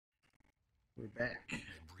We're back. They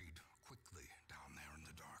breed quickly down there in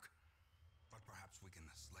the dark, but perhaps we can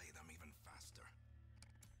slay them even faster.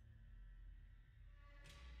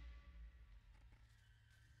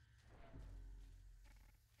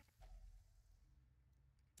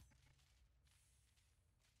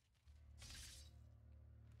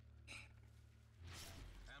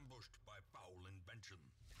 Ambushed by foul invention.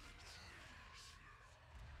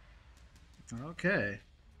 Okay.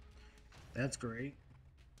 That's great.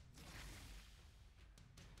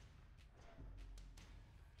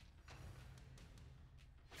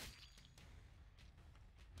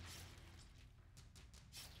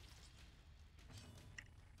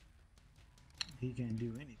 He can't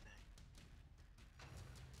do anything,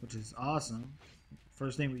 which is awesome.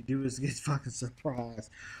 First thing we do is get fucking surprised.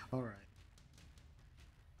 All right.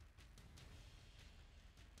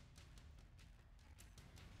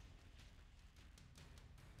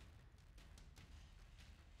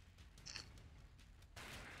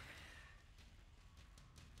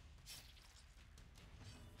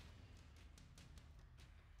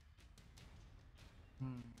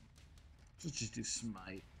 Hmm. Let's just do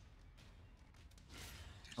smite.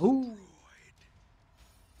 Ooh,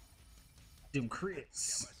 them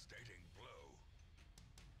crits. Devastating blow.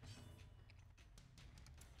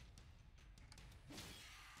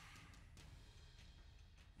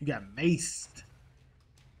 You got maced.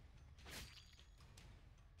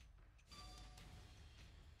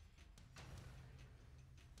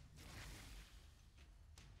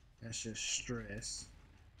 That's just stress.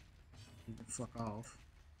 You can fuck off.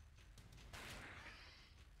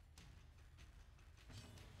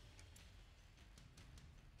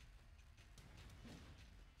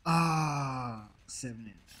 Ah, 7 and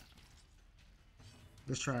 9.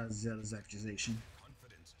 Let's try Zelda's accusation.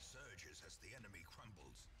 Confidence surges as the enemy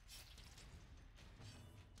crumbles.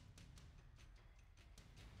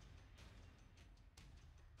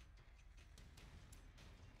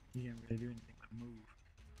 He can't really do anything but move.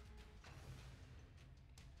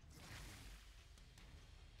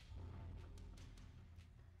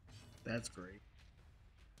 That's great.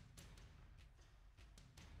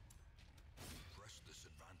 Press this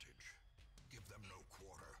advantage. Give them no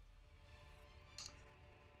quarter.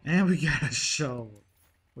 And we got a show,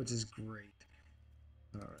 which is great.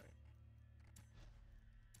 All right.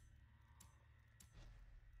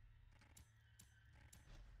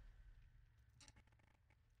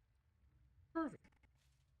 Perfect.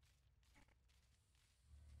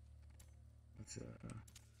 Let's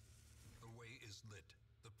The way is lit.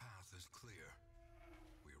 The path is clear.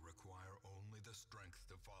 We require only the strength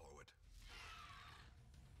to follow it.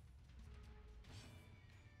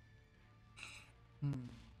 hmm.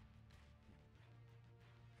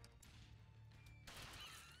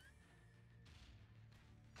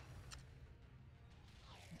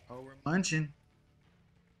 Oh, we're munching.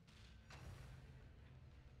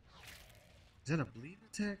 Is that a bleed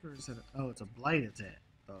attack or is that a, oh, it's a blight attack.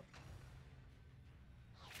 Oh.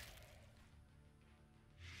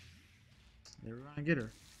 Never gonna get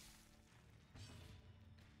her.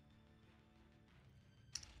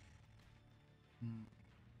 Hmm.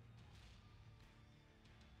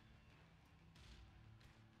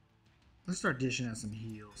 Let's start dishing out some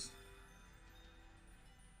heals.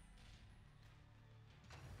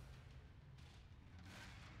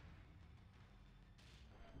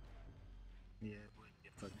 Yeah, it would be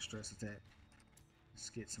a fucking stress attack. Let's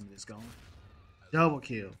get some of this going. Double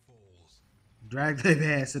kill. Falls, Drag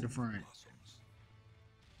their ass to the front. blossoms.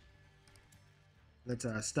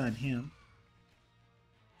 Let's stun him.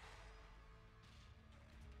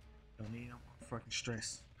 Don't need no more fucking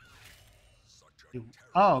stress. Such a Dude,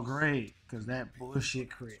 terrible oh, great. Because that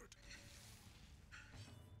bullshit crit.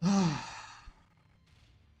 Let's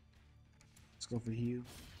go for heal.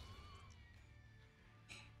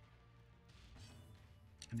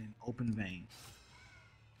 And then open vein.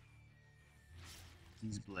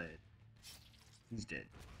 He's bled. He's dead.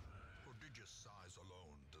 Prodigious size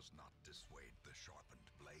alone does not dissuade the sharpened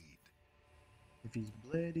blade. If he's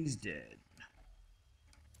bled, he's dead.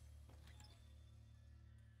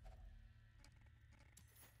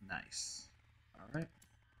 Nice. Alright.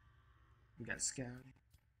 We got scouting.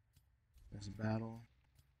 There's a battle.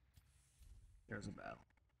 There's a battle.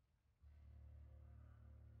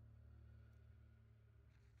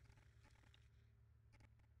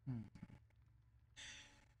 Hmm.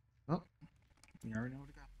 Oh, you already know where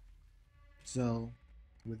to go. So,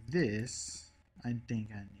 with this, I think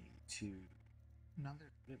I need to. No,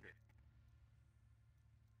 they're good.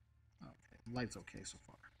 Okay, light's okay so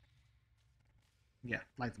far. Yeah,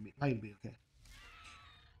 light will be okay.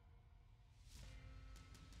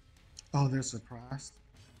 Oh, they're surprised.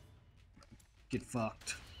 Get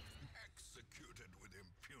fucked. Executed with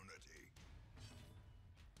impunity.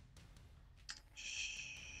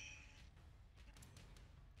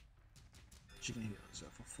 She can heal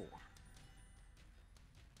herself for 4.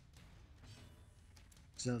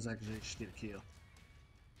 Sounds like she should get a kill.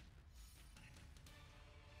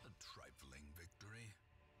 A trifling victory.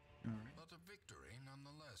 Alright. But a victory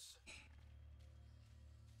nonetheless.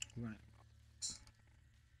 We're gonna.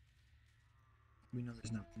 We know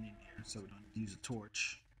there's nothing in here, so we don't use a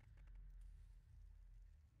torch.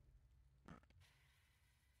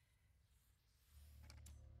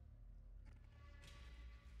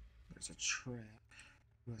 There's a trap.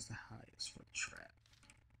 Who has the highest for the trap?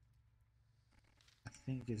 I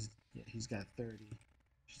think is yeah, he's got 30.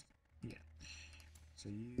 Yeah. So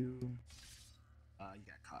you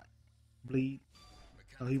got caught. Bleed.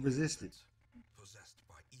 Oh, he resisted. Possessed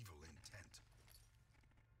by evil intent.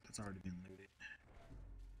 That's already been looted.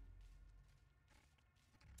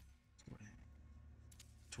 Let's go ahead.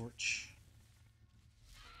 Torch.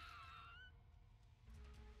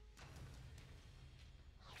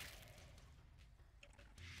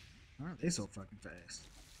 Aren't they so fucking fast?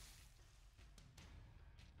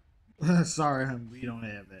 Sorry, we don't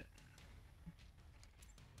have that.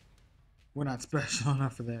 We're not special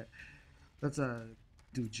enough for that. Let's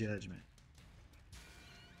do judgment.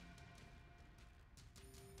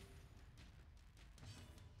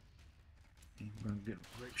 Okay, we're gonna get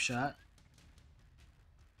a grape shot.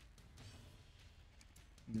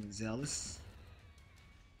 Zealous.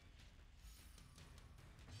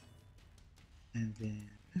 And then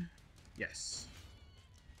yes.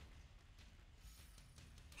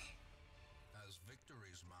 As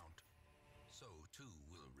victories mount, so too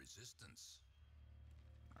will resistance.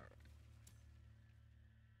 Alright.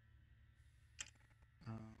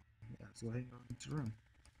 Yeah, let's go ahead and go into the room.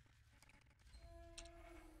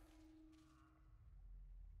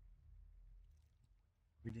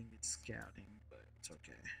 We didn't get scouting, but it's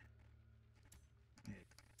okay.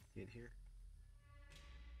 Get here.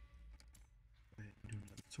 Go ahead and do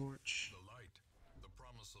another torch. The light, the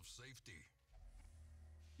promise of safety.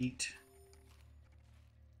 Eat.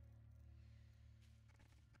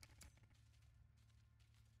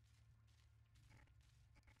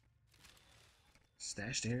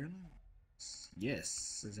 Stashed heirlooms?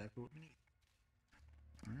 Yes, exactly what we need.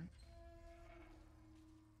 Alright.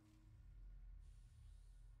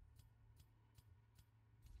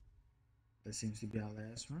 That seems to be our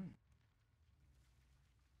last room.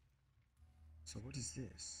 So what is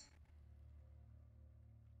this?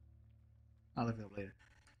 I'll look it up later.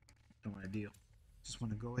 Don't want to deal. Just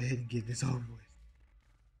want to go ahead and get this over with.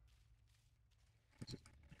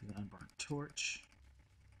 An unburned torch.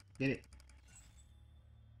 Get it.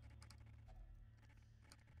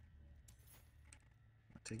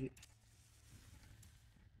 I'll take it.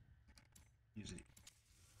 Use it.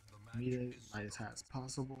 Meet it, light as high as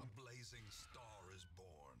possible. A blazing star is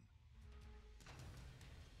born.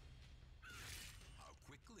 How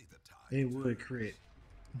quickly the tide. It would crit.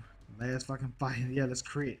 Last fucking fight. Yeah, let's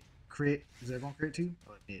crit. Crit. Is that gonna crit too?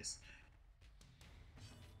 Oh, it missed.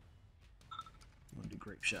 I'm gonna do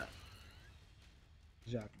grape shot.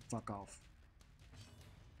 Y'all can fuck off.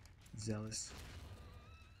 Zealous.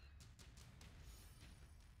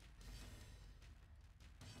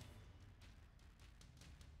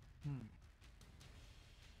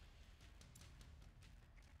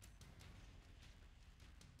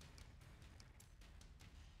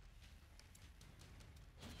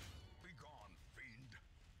 Be gone, fiend.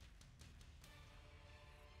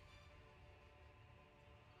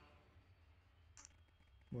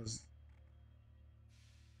 Was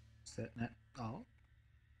that not? Oh,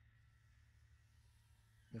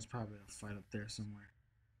 there's probably a fight up there somewhere.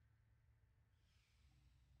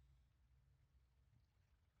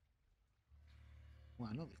 Well,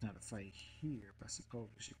 I know there's not a fight here, but I suppose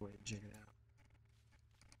we should go ahead and check it out.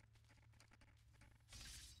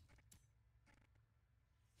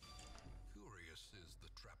 Curious is the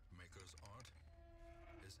trap maker's art.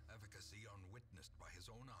 His efficacy unwitnessed by his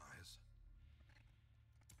own eyes.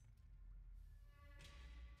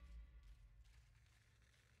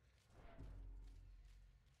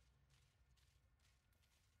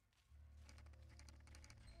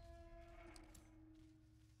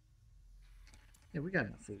 Yeah, we got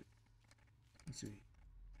enough food. Let's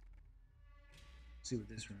see what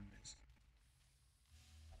this room is.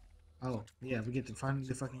 Oh, yeah, we get to finally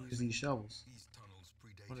fucking use these shovels. These tunnels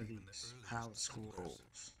predate What are even these? the Power earliest settlers.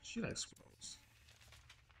 scrolls. She likes scrolls.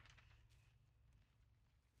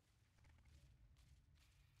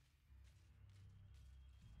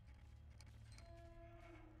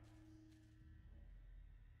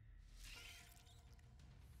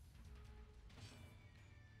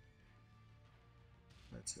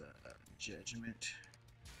 That's a judgment.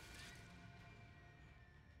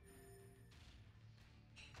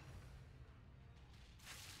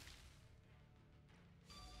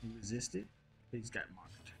 He resisted. He's got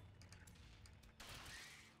marked.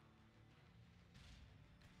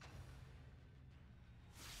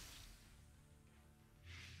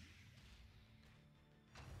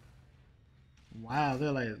 Wow,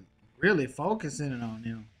 they're like really focusing on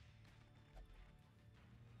him.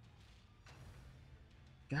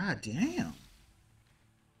 God damn. A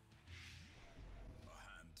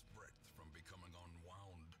hand's breadth from becoming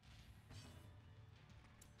unwound.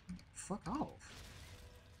 Fuck off.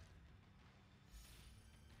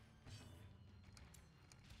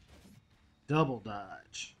 Double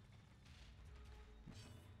dodge.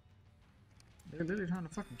 They're literally trying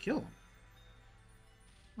to fucking kill him.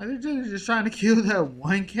 Like they're literally just trying to kill that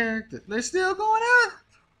one character. They're still going out.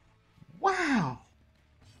 Wow.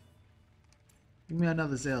 Give me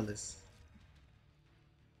another zealous.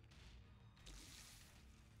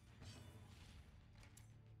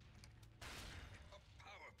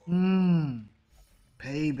 Mmm.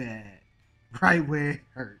 Payback. Right where it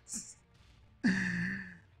hurts.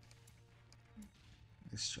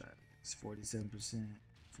 Let's try it. It's 47%.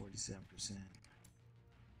 47%.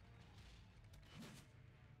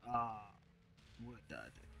 What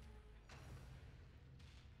dodge it?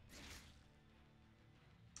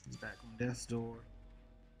 He's back on death's door.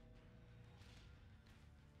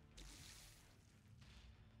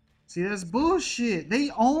 See, that's bullshit.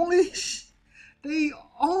 They only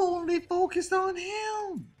focused on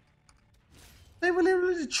him. They were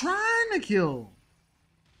literally trying to kill him.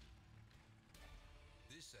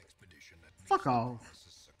 This expedition Fuck off.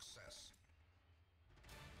 success.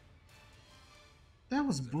 That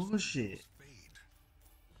was bullshit. Fade.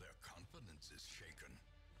 Their confidence is shaken.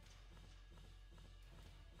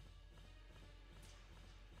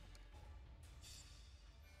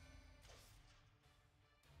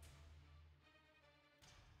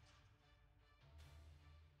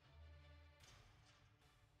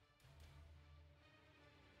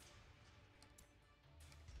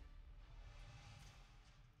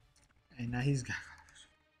 And now he's got.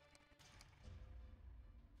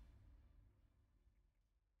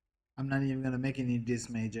 I'm not even gonna make any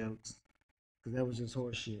dismay jokes, cause that was just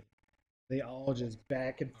horseshit. They all just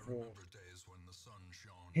back and I forth. remember days when the sun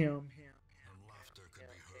shone Him, and laughter could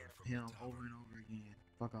be heard from him, the tower. over and over again.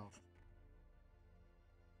 Fuck off.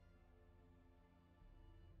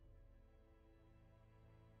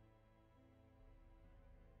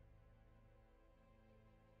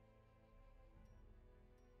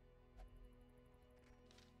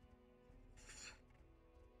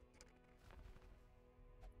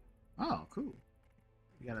 Oh, cool.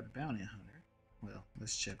 We got a bounty hunter. Well,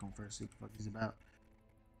 let's check on first. See what the fuck he's about.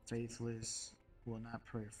 Faithless, will not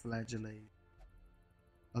pray, flagellate,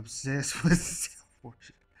 obsessed with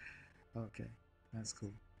self-worship. Okay, that's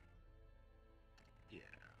cool. Yeah,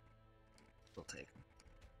 we'll take him.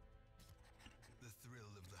 The thrill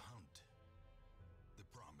of the hunt. The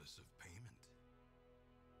promise of payment.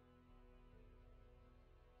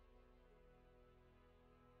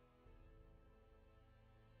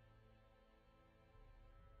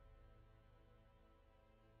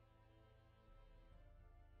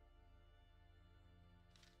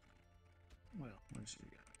 Well, what else we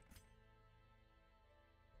got?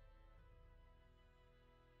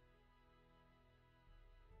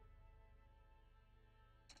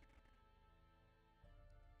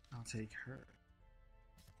 I'll take her.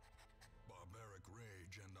 Barbaric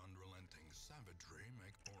rage and unrelenting savagery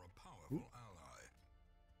make for a powerful ally.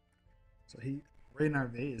 So he, Ray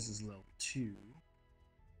Narvaez is level 2.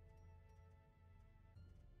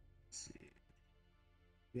 Let's see.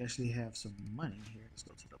 We actually have some money here. Let's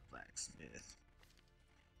go to the blacksmith.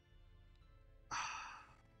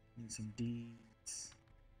 Need some deeds.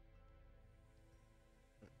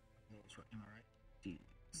 Those right, am I right?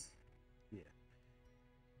 Deeds. Yeah.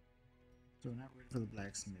 So we're not ready for the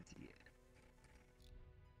blacksmith yet.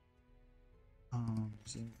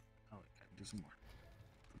 So, oh, I gotta do some more.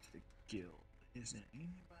 Go to the guild. Is there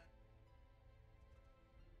anybody?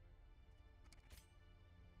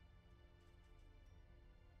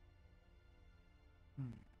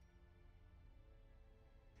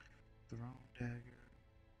 Throne dagger.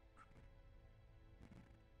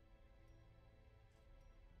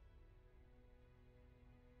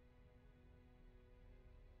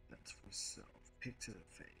 That's for self. Pick to the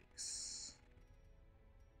face.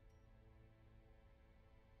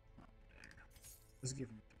 Throne dagger. Let's give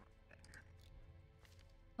him a throne dagger.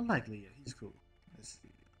 I like Leo. He's cool. Let's see.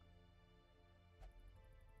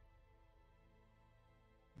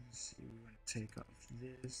 Let's see, we're gonna take off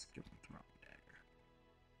this, give him Throne Dagger.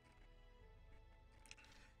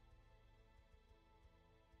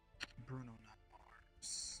 Bruno, not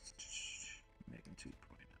Mars. Megan 2.0.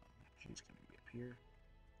 She's gonna be up here.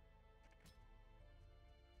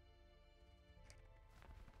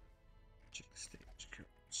 Check the stage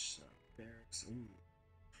coach. Barracks. Ooh.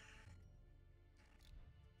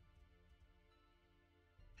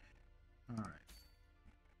 Alright.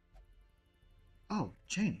 Oh,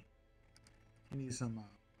 Janie. You need some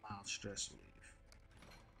mild stress relief.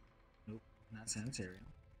 Nope, not sanitarium.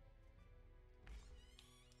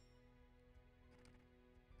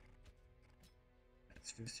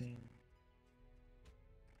 That's 15.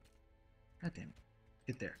 God damn it.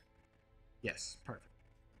 Get there. Yes, perfect.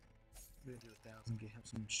 We'll do 1,000, get him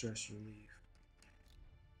some stress relief.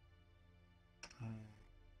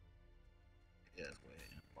 Yeah, let's go ahead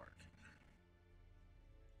and embark.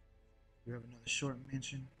 We have another short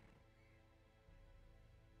mention.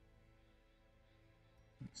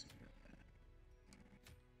 Let's see that.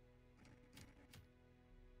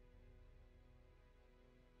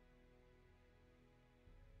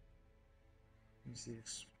 You see,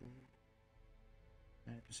 explode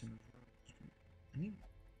 90% of the. I need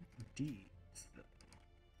deeds.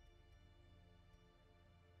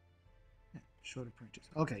 Yeah, shorter printers.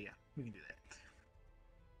 Okay, yeah, we can do that.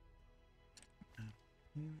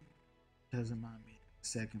 Doesn't mind me.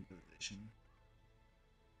 Second position.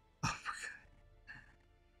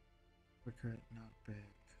 Uppercut,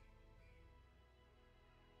 knockback.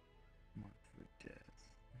 Mark for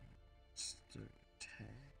death. Stir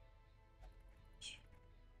attack.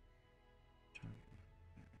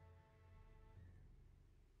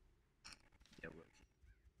 Yeah, we'll keep.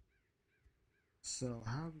 So,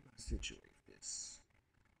 how are we going to situate this?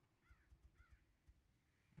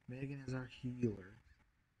 Megan is our healer.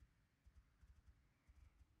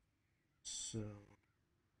 So,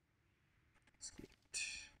 let's get.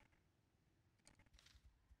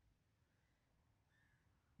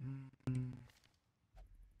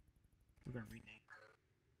 We're going to rename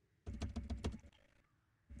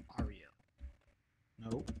her Ariel.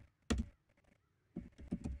 Nope.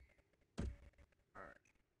 Alright.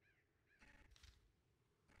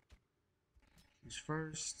 Who's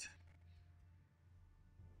first?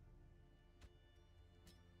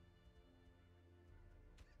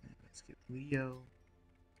 And let's get Leo.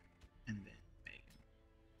 And then Megan.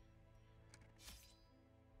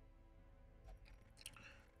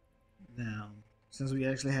 Now, since we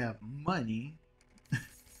actually have money,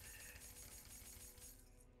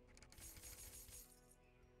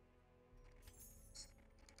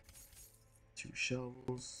 two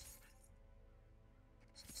shovels,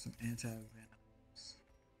 some anti-venoms,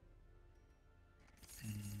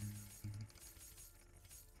 and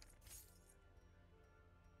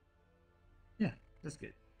yeah, that's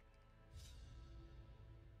good.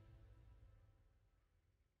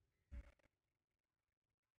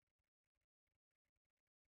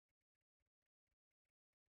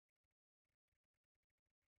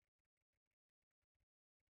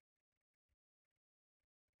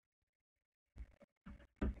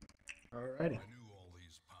 Alrighty. I knew all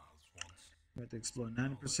these paths once. We have to explore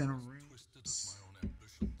 90% of rooms, Twisted of my own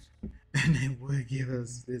ambitions. and it would give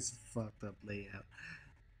us this fucked up layout.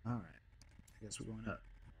 Alright, I guess we're going up.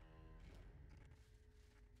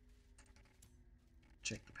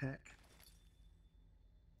 Check the pack.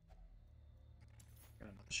 Got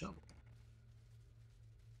another shovel.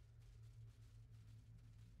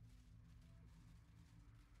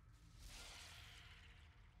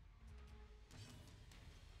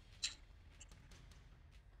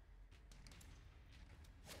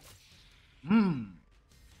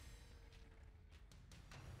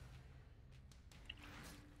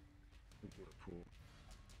 Pool.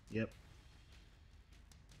 Yep.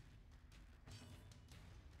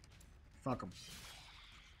 Fuck them.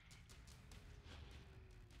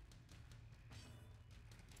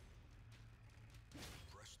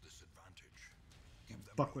 Press this advantage. Give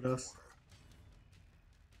them Fuck with us. order.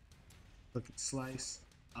 Look at slice.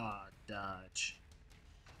 Ah, dodge.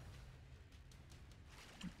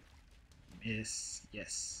 Miss.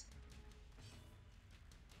 Yes.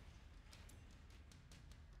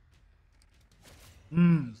 As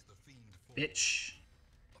the fiend falls, Bitch.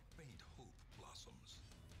 a faint hope blossoms.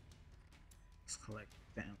 Let's collect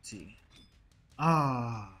bounty.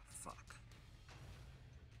 Ah, fuck.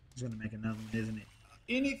 He's gonna make another one, isn't it?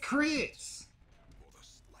 And it crits! For the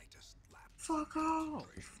slightest lapse. Fuck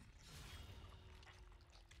off!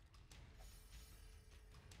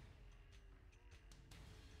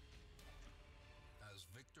 As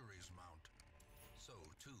victories mount, so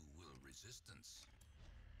too will resistance.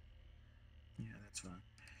 Yeah, that's fine.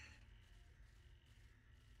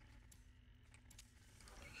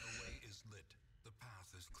 The way is lit. The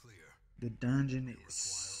path is clear. The dungeon We is require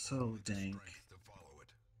so only the dank. strength to follow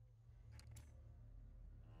it.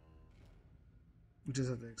 We just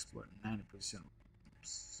have to explore 90%.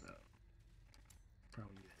 So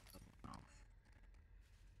probably that level off.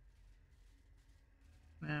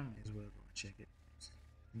 Man, may as well go and check it.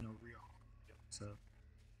 No real harm. So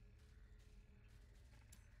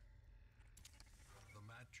The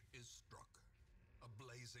match is struck. A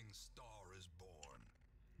blazing star is born.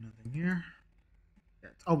 nothing here.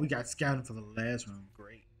 Oh, we got scouting for the last room.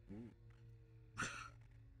 Great. Ooh.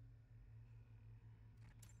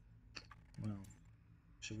 Well,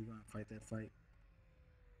 should we go and fight that fight?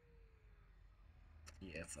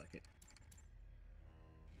 Yeah, fuck it.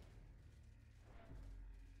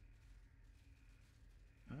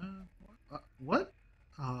 What?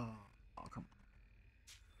 Oh, come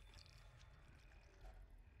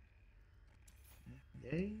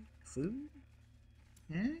on. Yay, food?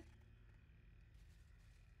 Yeah? In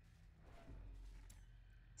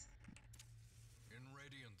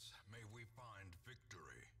Radiance, may we find victory.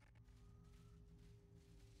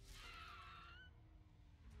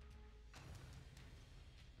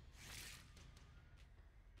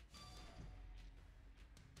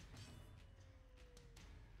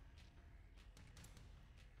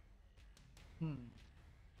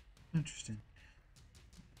 Interesting.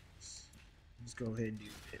 Let's go ahead and do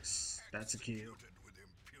this. That's a kill. Executed with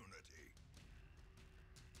impunity.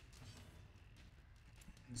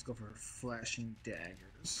 Let's go for flashing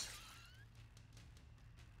daggers.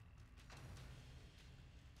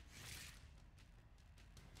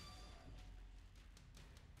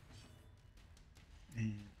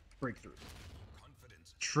 And breakthrough.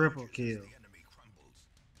 Confidence Triple surges as kill. the enemy crumbles.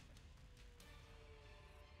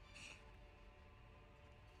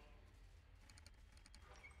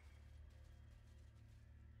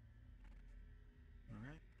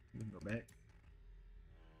 Alright, we can go back.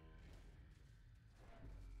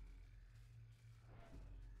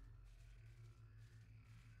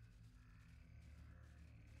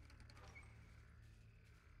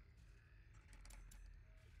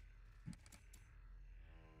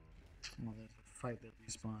 Well, there's a fight that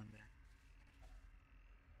respawned there.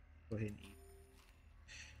 Go ahead and eat.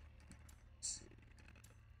 Let's see.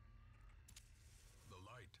 The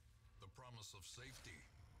light, the promise of safety.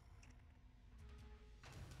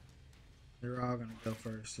 They're all gonna go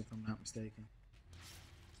first, if I'm not mistaken.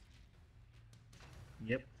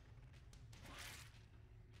 Yep.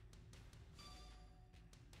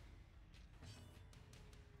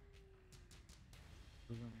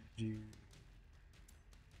 We're gonna do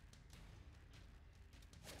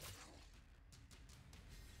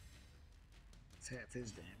it's half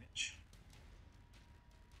his damage.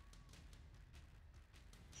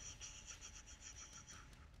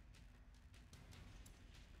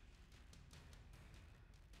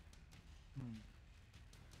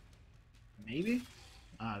 Maybe?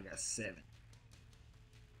 Ah, I got 7.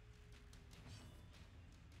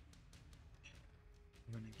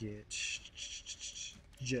 We're gonna get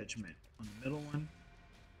judgment on the middle one,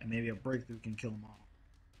 and maybe a breakthrough can kill them all.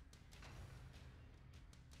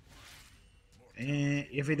 And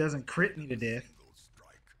if it doesn't crit me to death,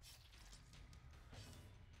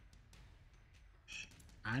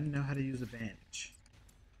 I know how to use a bandage.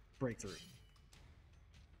 Breakthrough.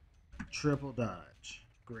 Triple dodge.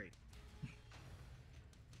 Great.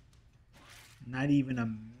 Not even a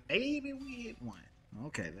maybe we hit one.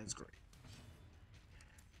 Okay, that's great.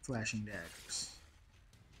 Flashing daggers.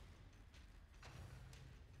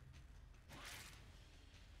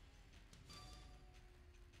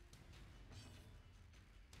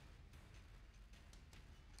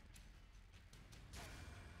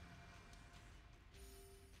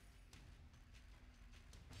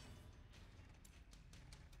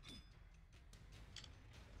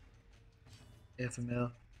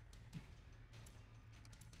 FML.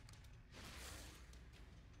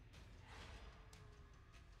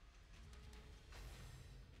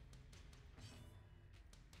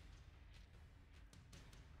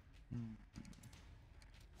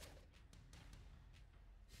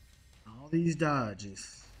 All these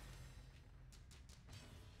dodges.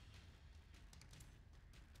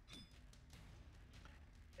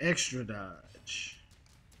 Extra dodge.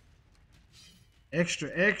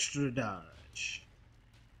 Extra dodge.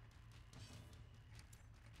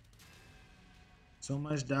 So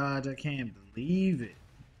much dodge, I can't believe it.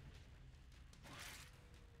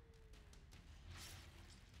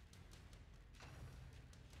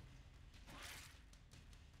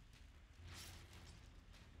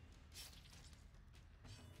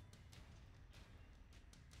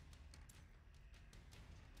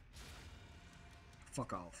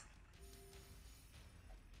 Fuck off.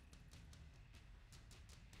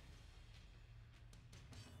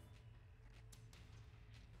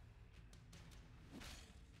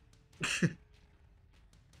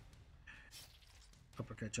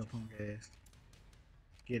 Uppercut your punk ass.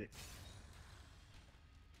 Get it.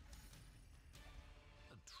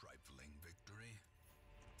 A trifling victory,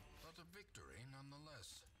 but a victory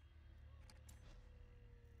nonetheless.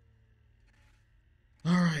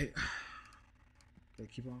 Alright. They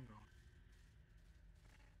keep on going.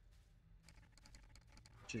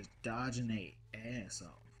 Just dodging they ass off.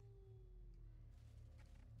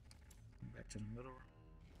 Back to the middle.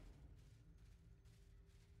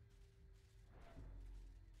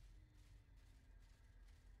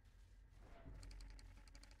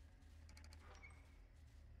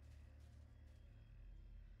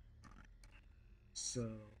 So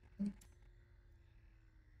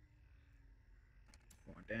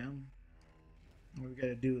going down. What we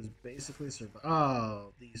gotta do is basically survive.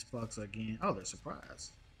 Oh, these fucks again. Oh, they're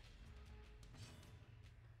surprised.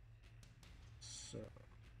 So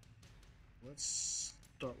let's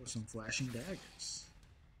start with some flashing daggers.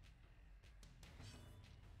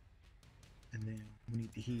 And then we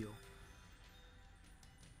need to heal.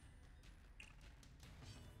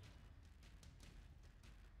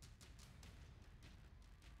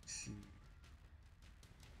 Let's see.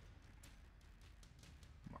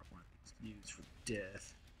 Mark one of these used for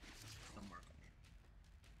death. I'll mark them.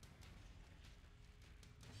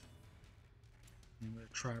 I'm gonna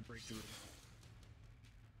try to break through.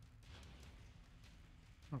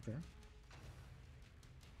 Okay.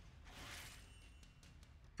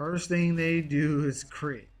 First thing they do is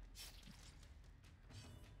crit.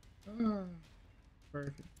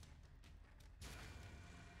 Perfect.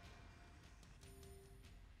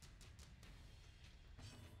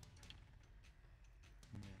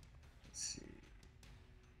 Let's see.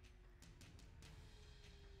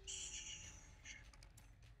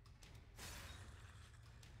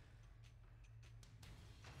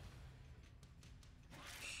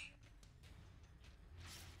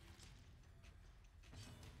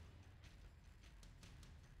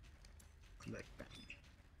 Collect bounty.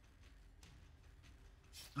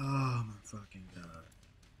 Oh my fucking god.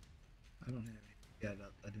 I don't have any. Yeah,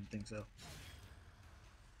 I didn't think so.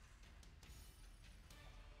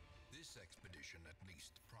 This expedition at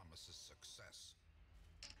least promises success.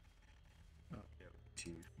 Oh, yeah, to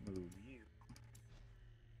move you.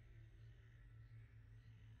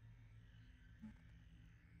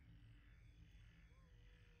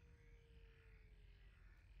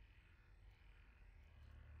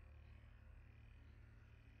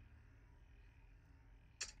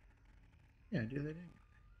 Yeah, do that anyway.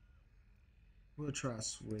 We'll try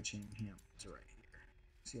switching him to right here.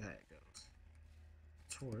 See how it goes.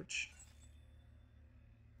 Torch.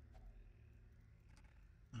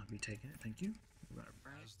 I'll be taking it, thank you.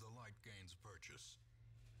 As the light gains purchase,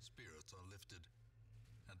 spirits are lifted,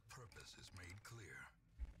 and purpose is made clear.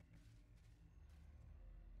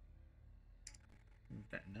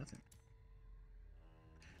 We've got nothing.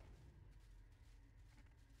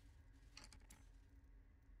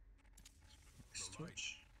 The light,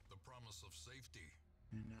 the promise of safety.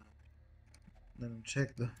 And let him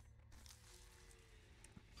check the. Is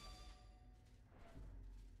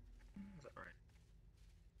that right?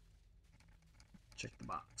 Check the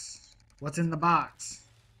box. What's in the box?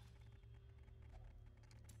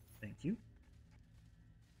 Thank you.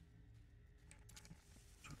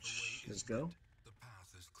 Let's go. The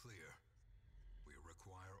path is clear. We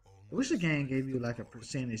require only I wish the game gave you like a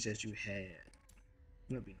percentage that you had.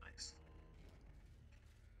 That would be nice.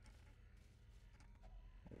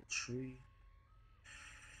 Old tree.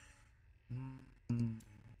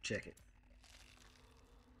 Check it.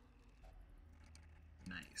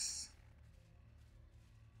 Nice.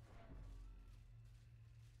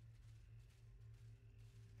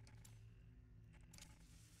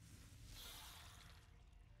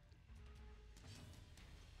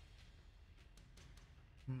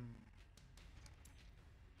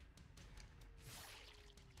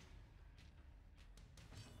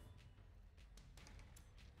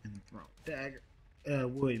 And throw dagger.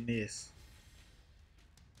 Would miss.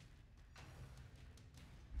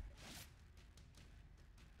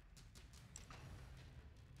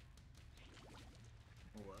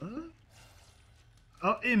 What?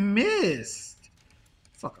 Oh, it missed.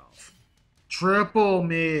 Fuck off. Triple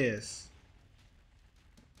miss.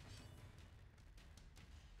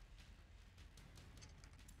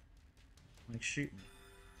 Like, shoot me.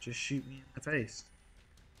 Just shoot me in the face.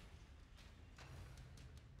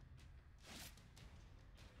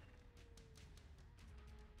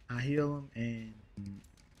 I heal him and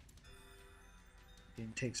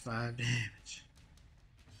then takes 5 damage.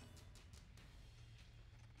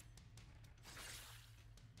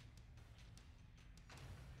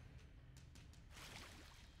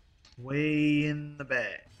 Way in the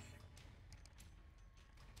back.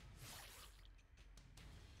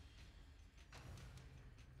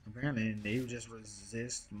 Apparently they just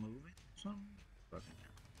resist moving or something. Fucking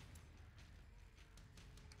hell.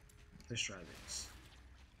 Let's try this.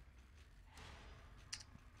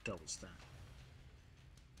 Double stun.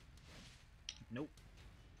 Nope.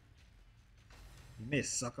 You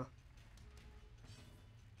missed, sucker.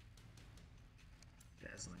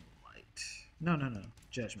 Dazzling light. No.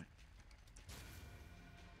 Judgment.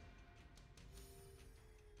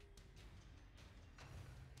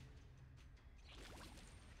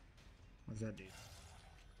 What's that do?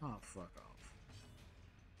 Oh, fuck off.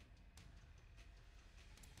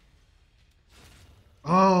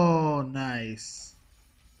 Oh, nice.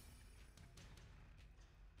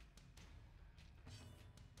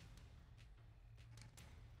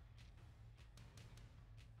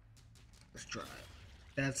 Let's try it.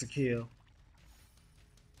 That's a kill.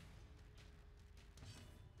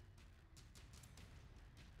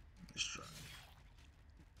 Let's try it.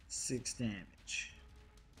 6 damage.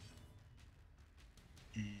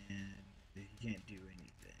 And he can't do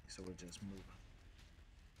anything, so we'll just move on.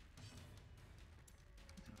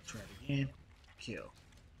 I'll try it again. Kill.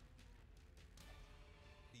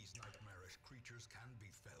 These nightmarish creatures can be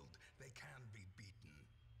felled. They can be beaten.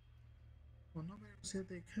 Well, nobody said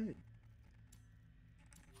they could.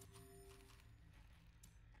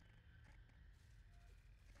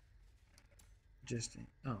 Just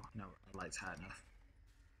oh no, the light's high enough.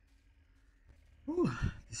 Ooh,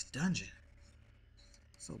 this dungeon.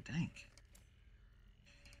 So dank.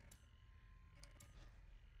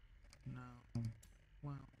 No.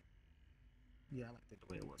 Well. Yeah, I liked it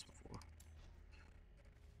the way it was before.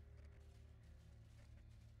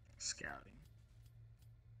 Scouting.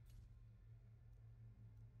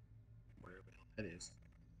 Whatever that is.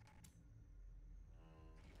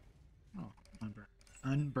 Oh,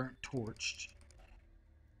 unburnt torched.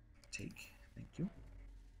 Take. Thank you.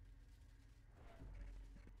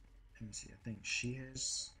 Let me see. I think she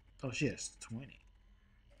has. Oh, she has 20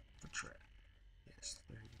 for trap. Yes,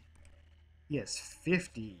 30. Yes,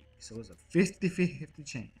 50. So it's a 50-50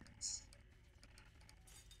 chance.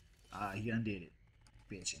 He undid it.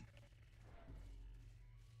 Bitchin'.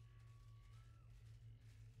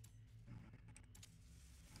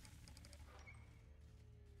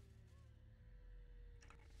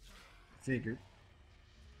 Figured.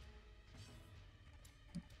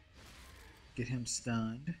 Get him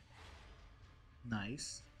stunned.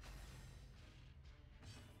 Nice.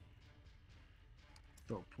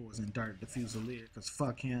 Throw poison dart at the Fusilier, because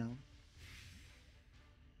fuck him.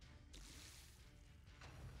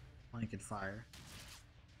 Blanket fire.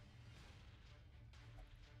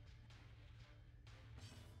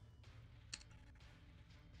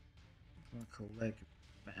 I'm gonna collect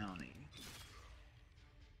bounty.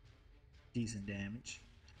 Decent damage.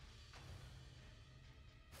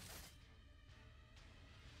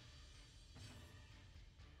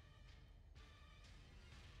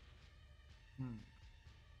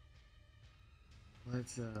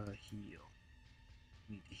 Let's heal.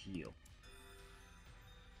 Need to heal.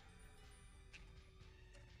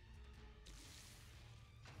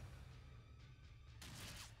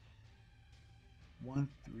 One,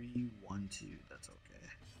 3, 1, 2. That's okay.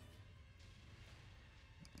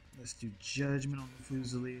 Let's do judgment on the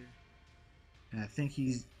Fusilier. And I think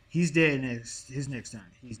he's dead next his next turn.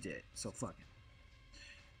 He's dead. So fuck him.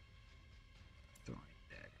 Throwing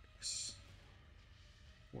daggers.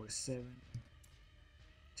 4, 7,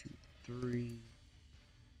 2, 3.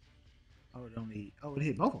 Oh, it only. Oh, it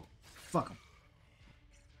hit both of them. Fuck them.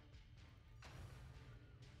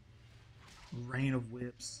 Rain of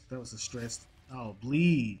whips. That was a stress. Oh,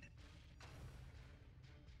 bleed.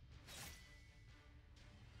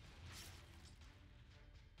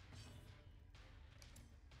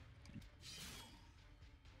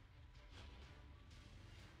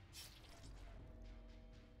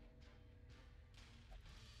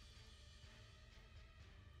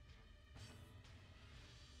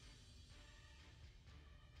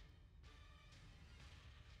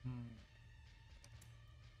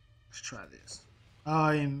 Let's try this. Oh,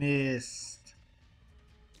 I missed.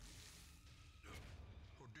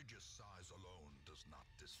 Prodigious size alone does not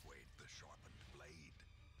dissuade the sharpened blade.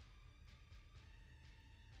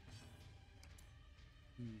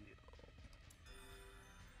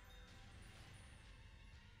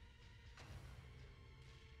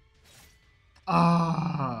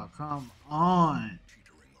 Ah, Come on.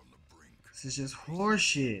 Teetering on the brink. This is just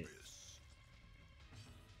horseshit. Abyss.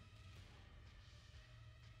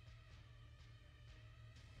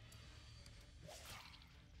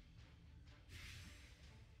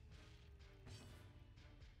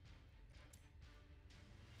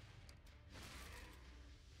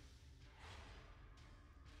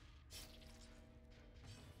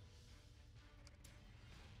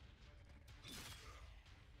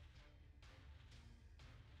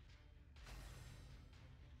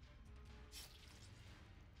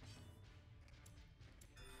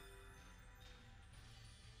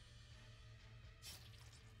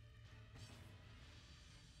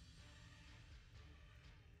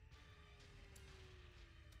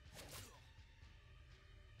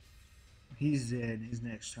 He's dead in his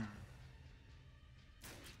next turn.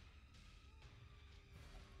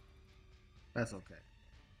 That's okay.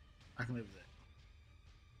 I can live with that.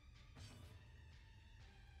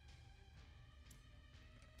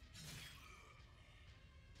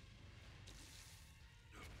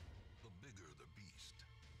 The bigger the beast,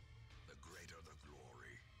 the greater the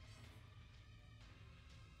glory.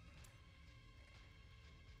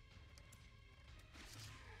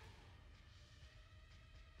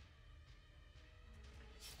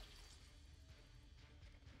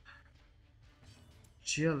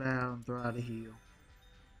 Chill out and throw out a heal.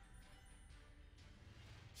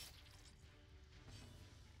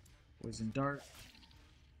 Poison dart.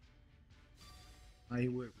 Oh, he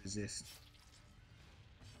would resist.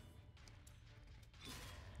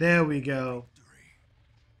 There we go. Victory.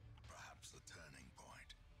 Perhaps the turning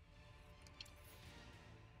point.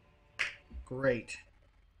 Great.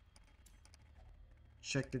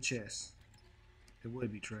 Check the chest. It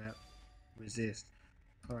would be trapped. Resist.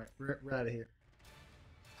 Alright, we're out of here.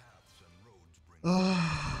 Paths and roads bring Oh,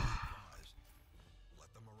 supplies.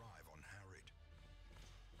 Let them arrive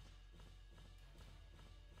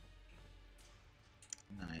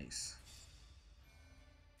unharried. nice.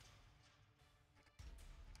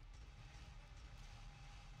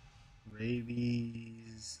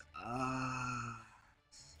 Rabies. Ah.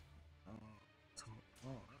 Oh,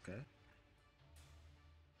 oh, okay.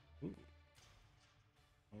 Ooh.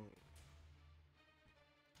 Oh.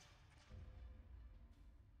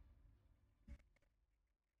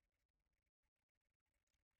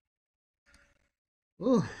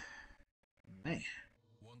 Ooh. Man.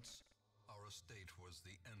 Once, our estate was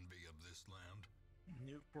the envy of this land.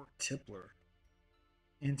 Newport Tippler.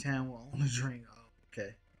 In town will only drink. Oh,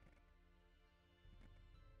 okay.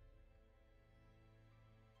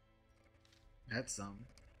 That's something.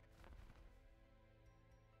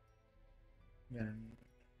 Got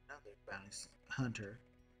another bounty hunter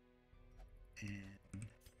and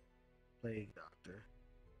plague doctor.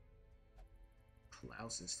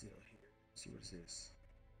 Klaus is still here. Let's see what's this.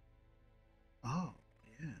 Oh,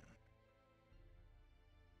 yeah.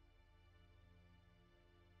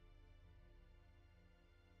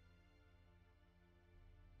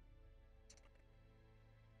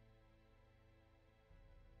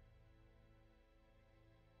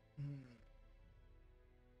 Hmm.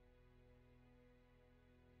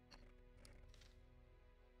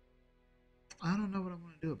 I don't know what I'm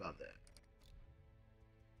going to do about that.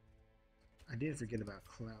 I did forget about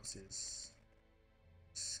Klaus's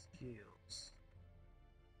skills.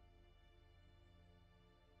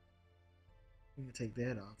 We can take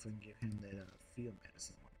that off and give him that field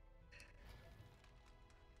medicine.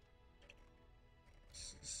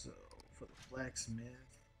 So for the blacksmith,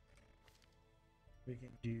 we can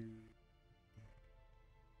do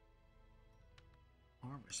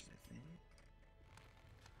armor smithing.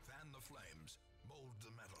 Fan the flames, mold the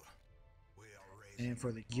metal. We are raising And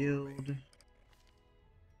for the an guild, army.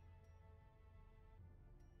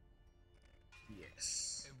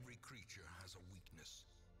 yes. Every creature has a weakness.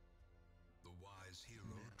 The wise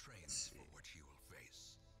hero trains for what he will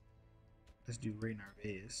face. Let's do Ray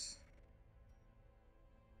Narvaez.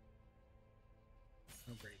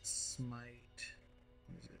 Upgrade Smite.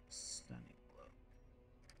 What is it? Stunning Blow.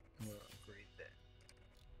 We'll upgrade that.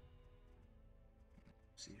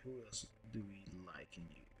 See, who else do we like and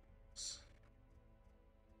use?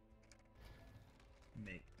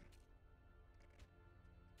 Make.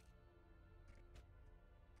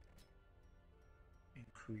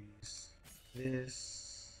 Increase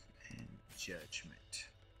this and Judgment.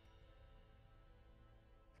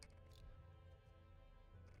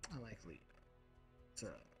 I like Leo. So,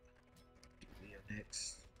 do Leo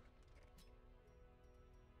next.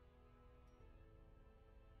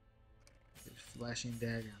 There's Flashing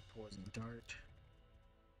Dagger and Poison Dart.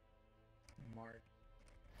 Mark.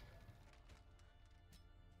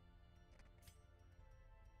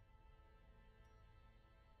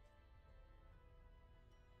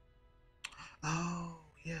 Oh,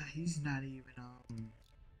 yeah, he's not even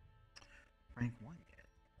rank 1 yet.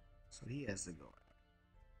 So he has to go out.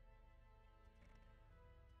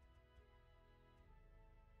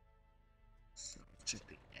 So let's check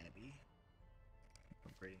the Abbey.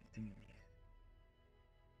 Upgrade anything in the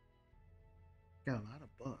Abbey. Got a lot of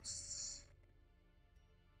busts.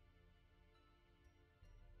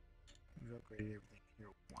 We've upgraded everything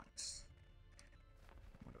here once.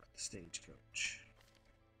 What about the stagecoach?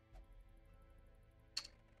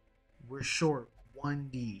 We're short 1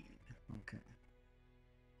 deed. Okay.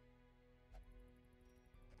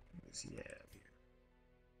 What does he have here?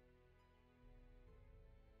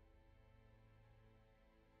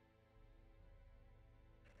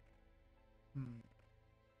 Hmm.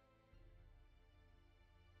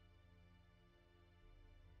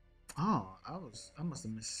 Oh, I must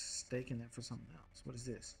have mistaken that for something else. What is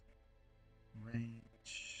this?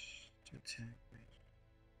 Range to attack range.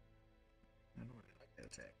 I don't really like that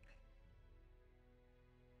attack.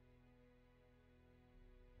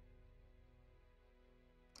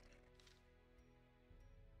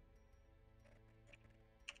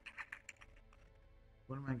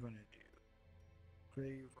 What am I going to do?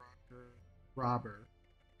 Grave robber,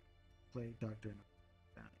 play doctor in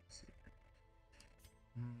a bounty seeker.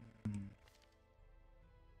 Hmm.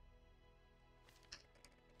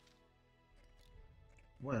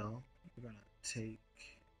 Well, we're gonna take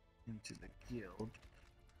him to the guild,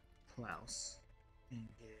 Klaus, and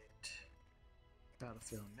get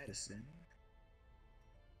battlefield medicine.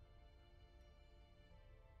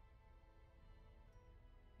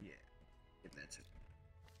 Yeah, get that too.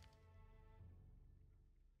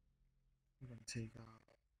 We're gonna take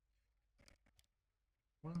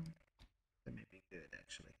well, that may be good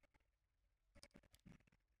actually.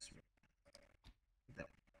 That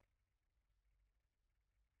one.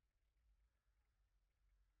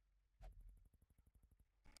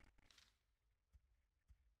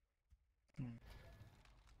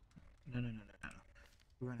 No, no, no, no, no.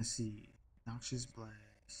 We're gonna see Noxious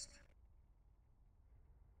Blast,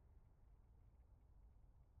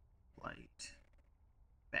 Blight,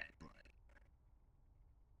 Back Blight.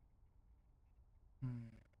 Hmm.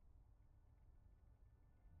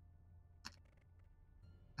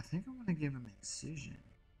 I think I'm gonna give him Incision.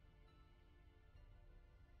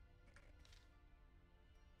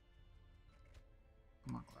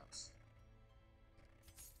 Come on, Klaus.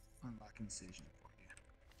 Unlock Incision for you.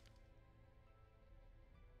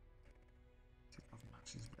 Take off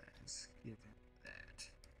Noxious Blast. Give him that.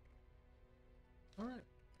 Alright.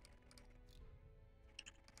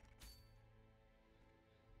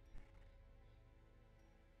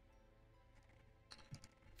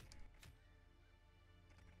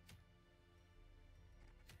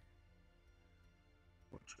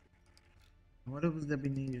 Portrait. What else that be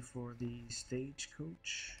needed for the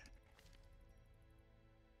stagecoach?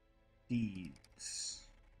 Deeds.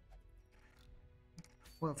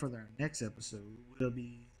 Well, for our next episode, we'll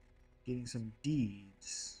be getting some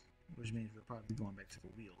deeds, which means we'll probably be going back to the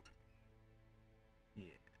Weald.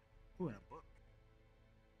 Yeah. Ooh, and a book.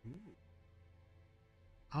 Ooh.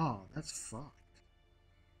 Oh, that's fucked.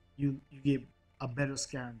 You get a better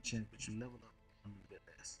scouting chance, but you level up a little bit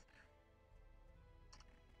less.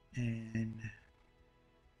 And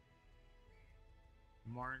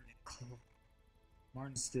Martin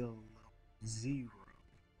Martin's still level 0.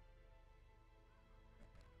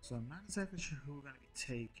 So I'm not exactly sure who we're gonna be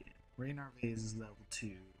taking. Ray Narvaez is level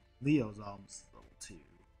 2. Leo's almost level 2.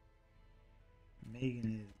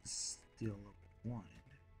 Megan is still level 1.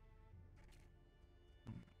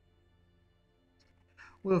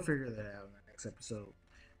 We'll figure that out in the next episode.